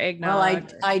cocoa or eggnog? Well,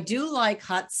 I do like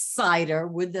hot cider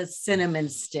with the cinnamon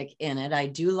stick in it. I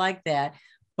do like that.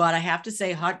 But I have to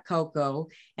say hot cocoa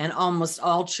and almost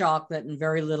all chocolate and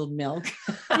very little milk,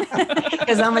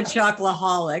 because I'm a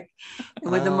chocoholic.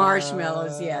 With the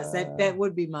marshmallows, yes, that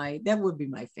would be my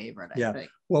favorite. I think.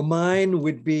 Well, mine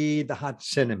would be the hot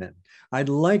cinnamon. I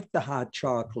like the hot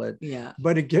chocolate.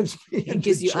 But it gives me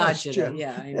indigestion.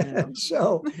 Yeah, I know.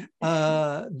 So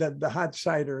the hot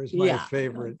cider is my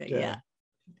favorite.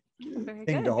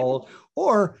 Thing to hold,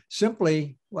 or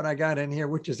simply what I got in here,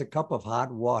 which is a cup of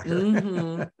hot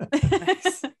water.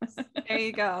 There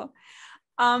you go.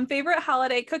 Favorite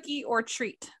holiday cookie or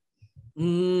treat?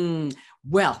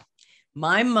 Well,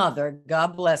 my mother,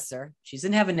 God bless her, she's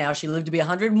in heaven now. She lived to be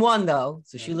 101 though,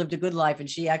 so she lived a good life, and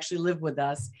she actually lived with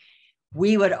us.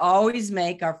 We would always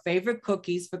make our favorite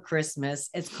cookies for Christmas.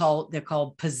 They're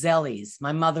called pizzellis.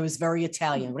 My mother was very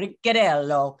Italian.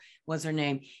 Riccarello was her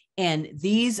name. And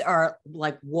these are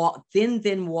like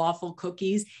thin waffle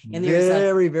cookies. And there's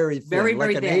very thin,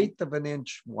 like an eighth of an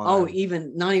inch wide. Oh,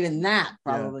 not even that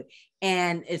probably.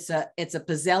 And it's a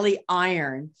pizzelli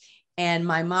iron. And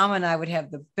my mom and I would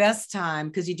have the best time,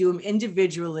 because you do them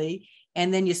individually,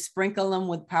 and then you sprinkle them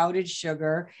with powdered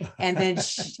sugar. And then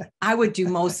I would do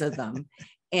most of them.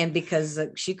 And because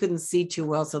she couldn't see too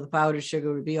well, so the powdered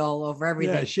sugar would be all over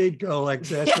everything. Yeah, she'd go like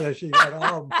this. So she had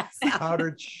all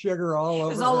powdered sugar all over.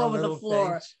 It was all over the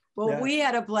floor. Face. But we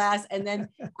had a blast. And then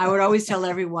I would always tell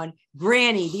everyone,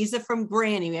 Granny, these are from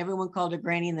Granny. Everyone called her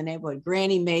Granny in the neighborhood.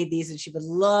 Granny made these, and she would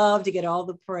love to get all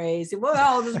the praise.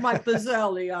 Well, this is my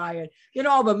pizzelli iron. You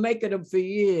know, I've been making them for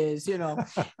years, you know.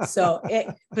 So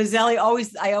pizzelli,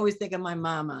 I always think of my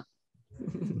mama.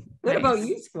 What about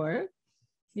you, Squire?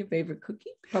 Your favorite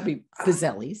cookie? Probably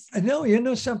pizzellis. No, you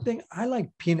know something? I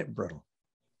like peanut brittle.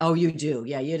 Oh, you do?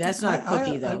 Yeah, that's not a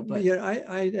cookie though. But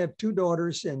I have two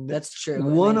daughters, and that's true.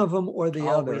 One of them or the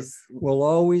other will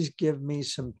always give me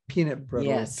some peanut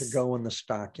brittle to go in the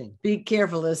stocking. Be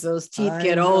careful as those teeth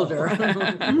get older.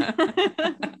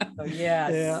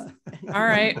 Yes. Yeah. All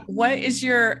right. What is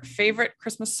your favorite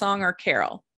Christmas song or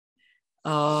carol?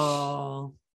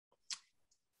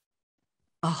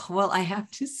 Oh, well, I have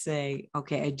to say,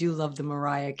 okay, I do love the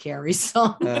Mariah Carey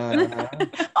song.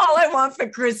 All I want for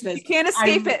Christmas. You can't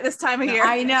escape it this time of year.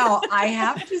 I know. I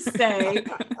have to say,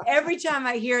 every time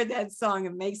I hear that song,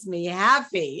 it makes me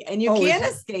happy, and you can't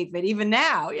escape it even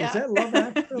now. Yeah. Is that Love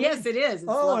Actually? Yes, it is. It's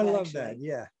I Love love Actually.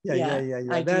 that.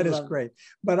 Yeah. I That do is love great.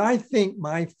 But I think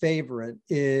my favorite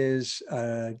is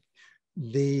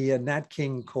the Nat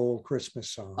King Cole Christmas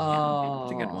song. Oh,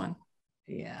 It's a good one.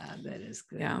 Yeah, that is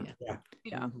good. Yeah.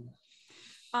 Yeah.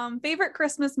 Mhm. Favorite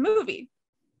Christmas movie?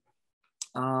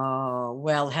 Oh,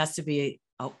 well, it has to be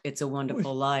It's a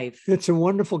Wonderful Life. It's a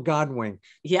Wonderful Godwink.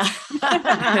 Yeah.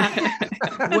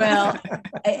 Well,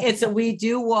 we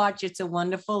do watch It's a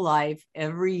Wonderful Life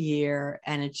every year,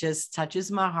 and it just touches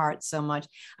my heart so much.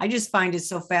 I just find it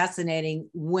so fascinating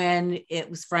when it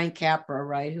was Frank Capra,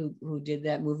 right, who did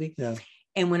that movie. Yeah.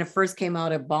 And when it first came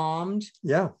out, it bombed.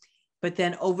 Yeah. But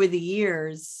then over the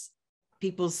years,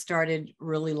 people started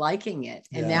really liking it.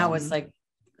 And now it's like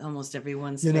almost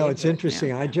everyone's favorite. It's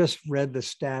interesting. I just read the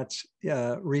stats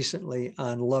recently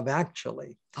on Love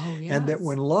Actually. Oh, yeah. And that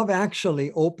when Love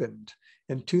Actually opened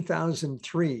in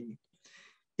 2003,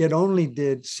 it only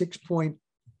did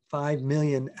 6.5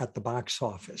 million at the box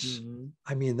office. Mm-hmm.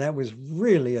 I mean, that was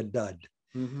really a dud.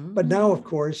 Mm-hmm. But now, of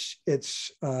course,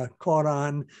 it's caught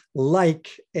on like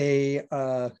a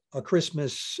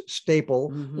Christmas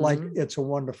staple, like It's a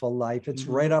Wonderful Life. It's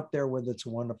right up there with It's a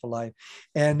Wonderful Life.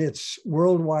 And its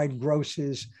worldwide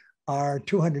grosses are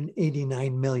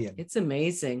 289 million. It's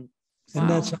amazing. And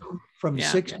that's from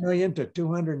 6 million to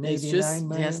 289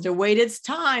 million. It has to wait its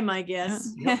time, I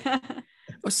guess. Yeah.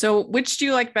 So which do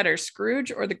you like better, Scrooge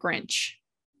or the Grinch?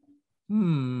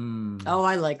 Oh,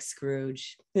 I like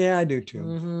Scrooge. Yeah, I do too.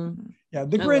 Mm-hmm. Yeah,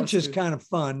 the Grinch is kind of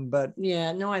fun, but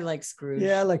I like Scrooge.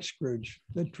 Yeah, I like Scrooge.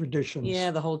 The traditions.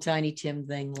 Yeah, the whole Tiny Tim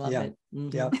thing. Love it. Mm-hmm.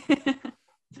 Yeah.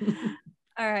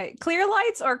 All right. Clear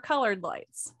lights or colored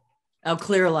lights? Oh,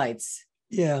 clear lights.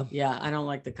 Yeah. Yeah, I don't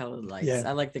like the colored lights. Yeah.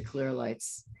 I like the clear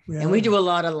lights. Yeah. And we do a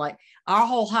lot of light. Our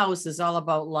whole house is all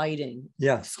about lighting.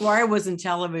 Yeah. Squire was in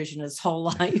television his whole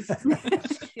life.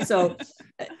 So,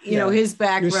 you know, his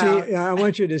background. You see, I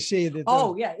want you to see that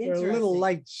there are little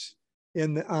lights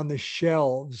on the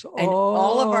shelves. And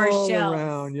all of our shelves.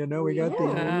 Around, we got the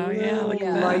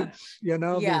little lights,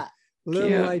 Yeah.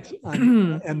 Little lights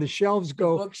on, and the shelves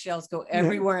go. The bookshelves go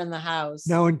everywhere in the house.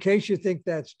 Now, in case you think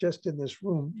that's just in this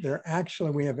room,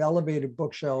 we have elevated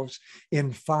bookshelves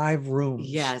in 5 rooms.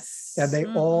 Yes. And they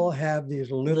all have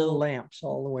these little lamps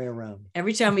all the way around.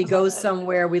 Every time we go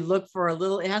somewhere, we look for a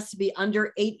little, it has to be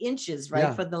under 8 inches,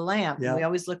 right? For the lamp. Yeah. We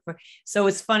always look for, so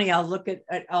it's funny. I'll look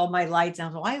at all my lights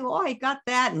and I'll go, I got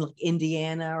that. And look,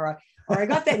 Indiana, or I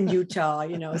got that in Utah,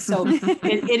 so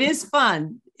it is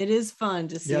fun. It is fun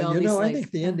to see all these lights. I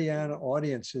think the Indiana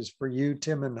audiences for you,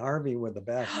 Tim and Harvey, were the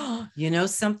best.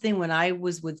 Something, when I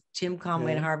was with Tim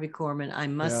Conway and Harvey Korman, I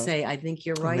must say, I think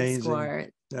you're right, Amazing.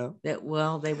 Squire. Yeah. They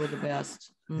were the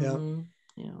best. Mm-hmm.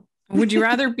 Yeah. Would you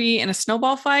rather be in a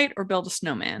snowball fight or build a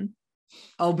snowman?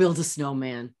 Oh, build a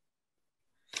snowman.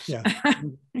 Yeah.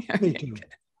 Me too.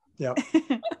 Yeah.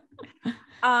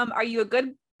 Are you a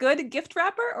good gift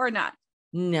wrapper or not?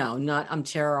 No, I'm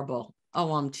terrible.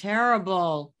 Oh, I'm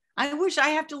terrible. I wish I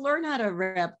have to learn how to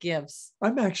wrap gifts.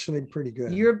 I'm actually pretty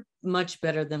good. You're much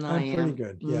better than I am. I'm pretty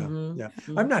good. Yeah. Yeah.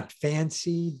 I'm not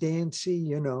fancy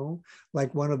dancy,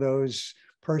 like one of those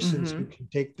persons who can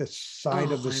take the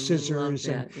side of the scissors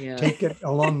and take it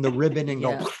along the ribbon and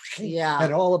go,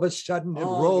 and all of a sudden it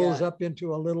rolls up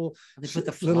into a little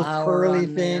curly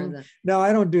thing. No,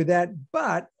 I don't do that,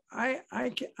 but I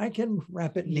can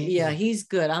wrap it neatly. Yeah, he's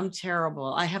good. I'm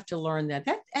terrible. I have to learn that.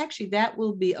 That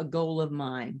will be a goal of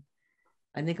mine.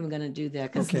 I think I'm going to do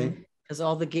that because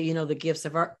all the gifts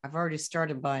I've already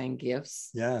started buying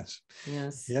gifts. Yes.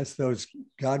 Those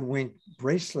Godwink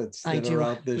bracelets that are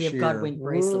out this year. We have Godwink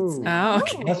bracelets now.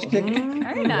 Oh,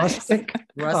 okay.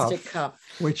 Rustic cuff,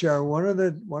 which are one of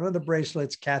the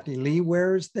bracelets. Kathy Lee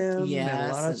wears them. Yes,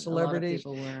 and a lot of celebrities. A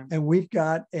lot of people wear them. And we've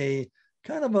got a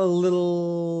kind of a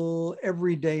little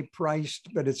everyday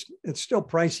priced, but it's still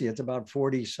pricey. It's about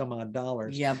 $40 some odd.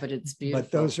 Yeah, but it's beautiful.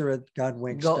 But those are at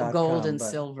Godwinks. Gold and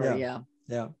silver.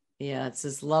 Yeah. It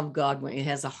says love Godwink. It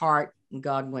has a heart and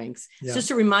Godwinks. Yeah. Just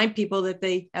to remind people that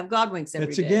they have Godwinks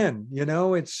every day. Again,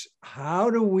 it's how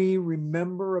do we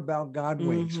remember about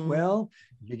Godwinks? Well,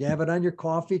 you can have it on your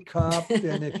coffee cup,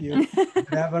 and if you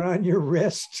have it on your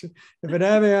wrist, if it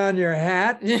have it on your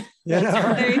hat,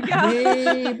 there you go.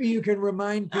 Maybe you can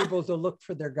remind people to look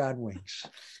for their Godwinks.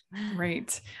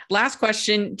 Right. Last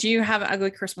question. Do you have an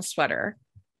ugly Christmas sweater?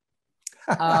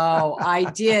 Oh, I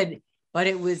did. But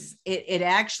it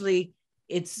actually,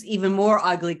 it's even more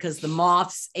ugly because the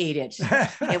moths ate it.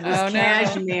 It was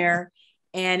cashmere.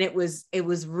 and it was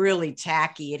really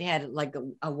tacky. It had like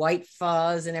a white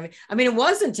fuzz and everything. I mean, it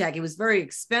wasn't tacky. It was very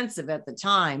expensive at the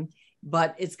time,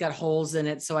 but it's got holes in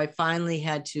it. So I finally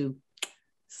had to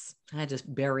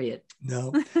bury it.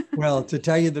 No, well, to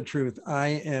tell you the truth,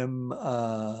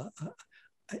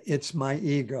 it's my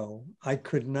ego. I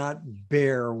could not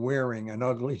bear wearing an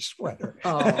ugly sweater.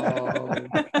 Oh.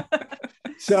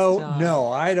 So no,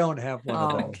 I don't have one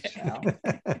of those.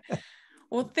 Okay.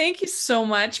 Well, thank you so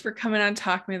much for coming on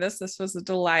talking with us. This was a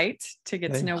delight to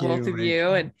get to know both of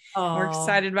you, and we're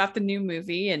excited about the new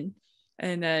movie. And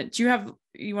do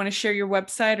you want to share your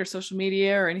website or social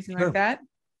media or anything like that?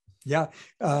 Yeah,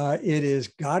 it is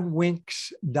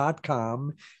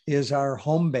Godwinks.com is our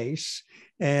home base.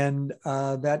 And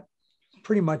that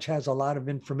pretty much has a lot of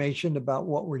information about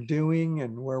what we're doing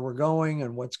and where we're going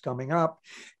and what's coming up.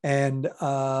 And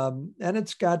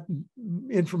it's got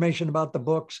information about the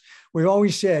books. We've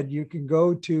always said you can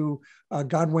go to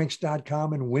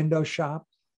Godwinks.com and window shop.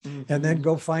 Mm-hmm. And then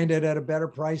go find it at a better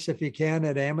price if you can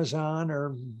at Amazon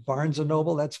or Barnes and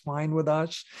Noble. That's fine with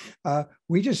us.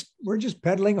 We're just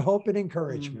peddling hope and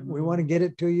encouragement. Mm-hmm. We want to get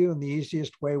it to you in the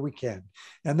easiest way we can.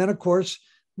 And then, of course,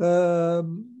 the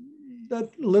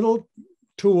little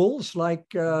tools like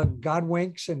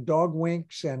Godwinks and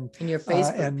Dogwinks and your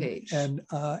Facebook page and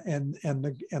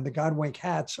the Godwink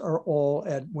hats are all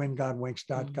at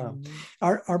wingodwinks.com. Mm-hmm.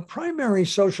 Our primary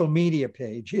social media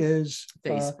page is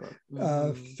Facebook.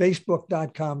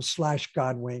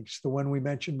 Facebook.com/Godwinks, the one we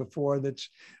mentioned before.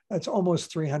 That's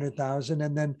almost 300,000.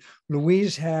 And then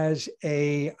Louise has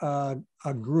a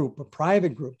group, a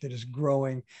private group that is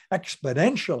growing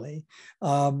exponentially,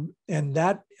 and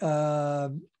that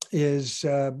is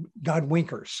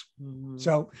Godwinkers. Mm-hmm.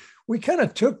 So we kind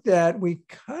of took that, we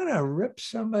kind of ripped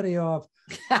somebody off.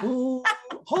 Hallmarkies.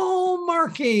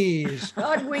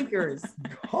 Godwinkers.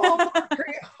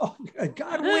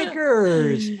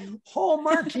 Godwinkers.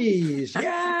 Hallmarkies.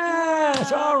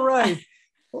 Yes. All right.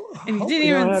 And you didn't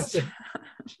even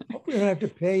hope we don't have to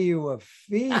pay you a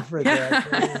fee for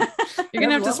that. You're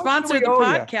gonna have to sponsor the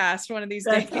podcast one of these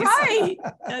days. Right.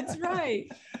 That's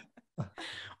right.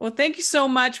 Well, thank you so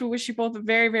much. We wish you both a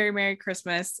very, very Merry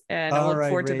Christmas, and I look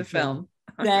forward to the film.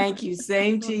 Thank you.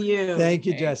 Same to you. Thank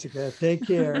you, Jessica. Take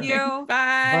care. Thank you.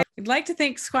 Bye. I'd like to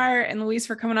thank Squire and Louise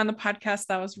for coming on the podcast.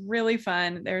 That was really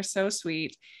fun. They're so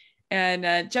sweet.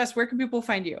 And Jess, where can people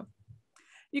find you?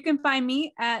 You can find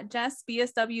me at Jess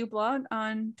BSW blog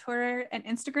on Twitter and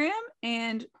Instagram.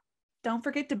 And don't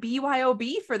forget to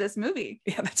BYOB for this movie.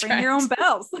 Yeah, that's Bring right. your own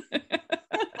bells.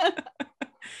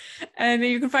 And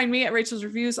you can find me at Rachel's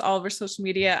Reviews, all over social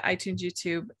media, iTunes,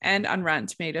 YouTube, and on Rotten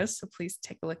Tomatoes. So please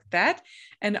take a look at that.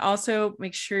 And also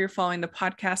make sure you're following the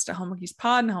podcast at Hallmarkies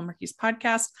Pod and Hallmarkies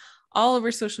Podcast all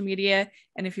over social media.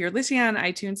 And if you're listening on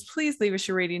iTunes, please leave us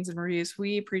your ratings and reviews.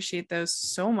 We appreciate those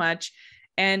so much.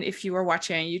 And if you are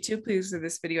watching on YouTube, please give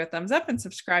this video a thumbs up and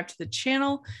subscribe to the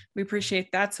channel. We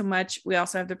appreciate that so much. We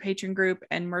also have the Patreon group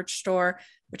and merch store,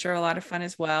 which are a lot of fun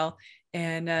as well.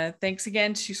 And thanks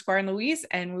again to Squire and Louise,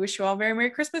 and we wish you all a very Merry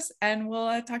Christmas, and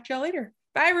we'll talk to y'all later.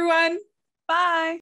 Bye, everyone. Bye.